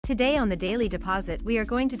Today on the Daily Deposit we are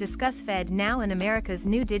going to discuss FedNow and America's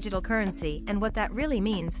new digital currency and what that really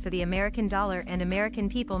means for the American dollar and American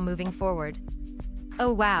people moving forward.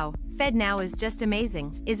 Oh wow, FedNow is just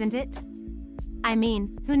amazing, isn't it? I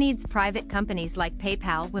mean, who needs private companies like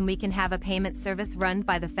PayPal when we can have a payment service run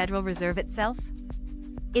by the Federal Reserve itself?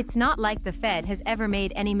 It's not like the Fed has ever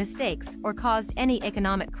made any mistakes or caused any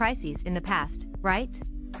economic crises in the past, right?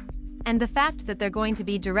 And the fact that they're going to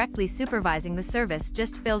be directly supervising the service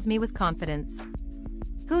just fills me with confidence.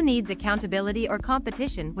 Who needs accountability or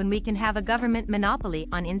competition when we can have a government monopoly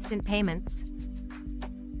on instant payments?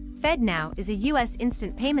 FedNow is a U.S.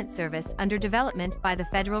 instant payment service under development by the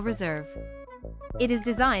Federal Reserve. It is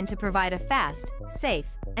designed to provide a fast, safe,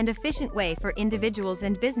 and efficient way for individuals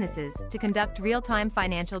and businesses to conduct real-time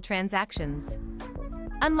financial transactions.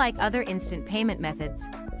 Unlike other instant payment methods,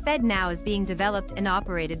 FedNow is being developed and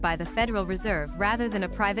operated by the Federal Reserve rather than a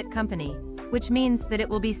private company, which means that it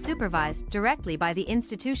will be supervised directly by the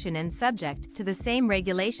institution and subject to the same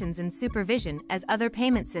regulations and supervision as other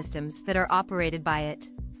payment systems that are operated by it.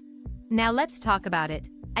 Now let's talk about it.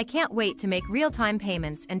 I can't wait to make real-time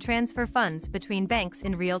payments and transfer funds between banks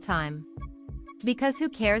in real time. Because who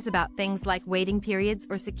cares about things like waiting periods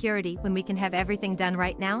or security when we can have everything done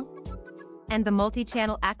right now? And the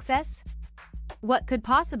multi-channel access? What could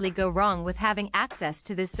possibly go wrong with having access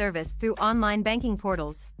to this service through online banking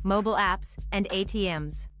portals, mobile apps, and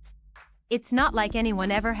ATMs? It's not like anyone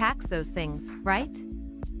ever hacks those things, right?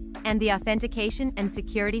 And the authentication and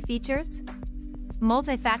security features?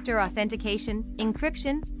 Multi-factor authentication,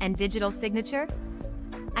 encryption, and digital signature?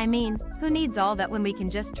 I mean, who needs all that when we can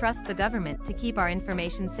just trust the government to keep our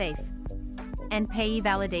information safe? And payee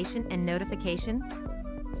validation and notification?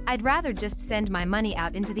 I'd rather just send my money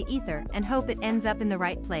out into the ether and hope it ends up in the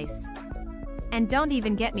right place. And don't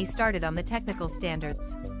even get me started on the technical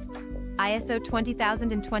standards. ISO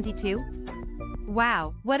 20022?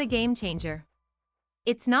 Wow, what a game changer.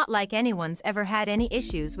 It's not like anyone's ever had any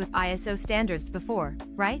issues with ISO standards before,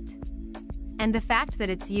 right? And the fact that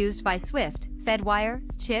it's used by SWIFT, Fedwire,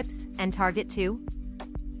 CHIPS, and Target too?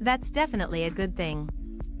 That's definitely a good thing.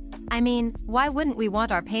 I mean, why wouldn't we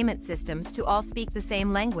want our payment systems to all speak the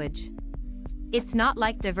same language? It's not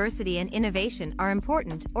like diversity and innovation are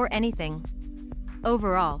important or anything.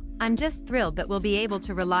 Overall, I'm just thrilled that we'll be able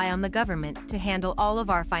to rely on the government to handle all of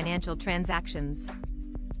our financial transactions.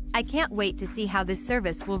 I can't wait to see how this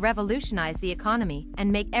service will revolutionize the economy and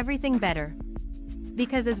make everything better.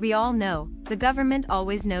 Because as we all know, the government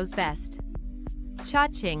always knows best.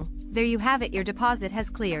 Cha-ching, there you have it, your deposit has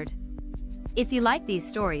cleared. If you like these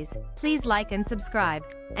stories, please like and subscribe,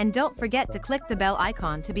 and don't forget to click the bell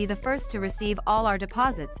icon to be the first to receive all our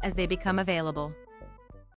deposits as they become available.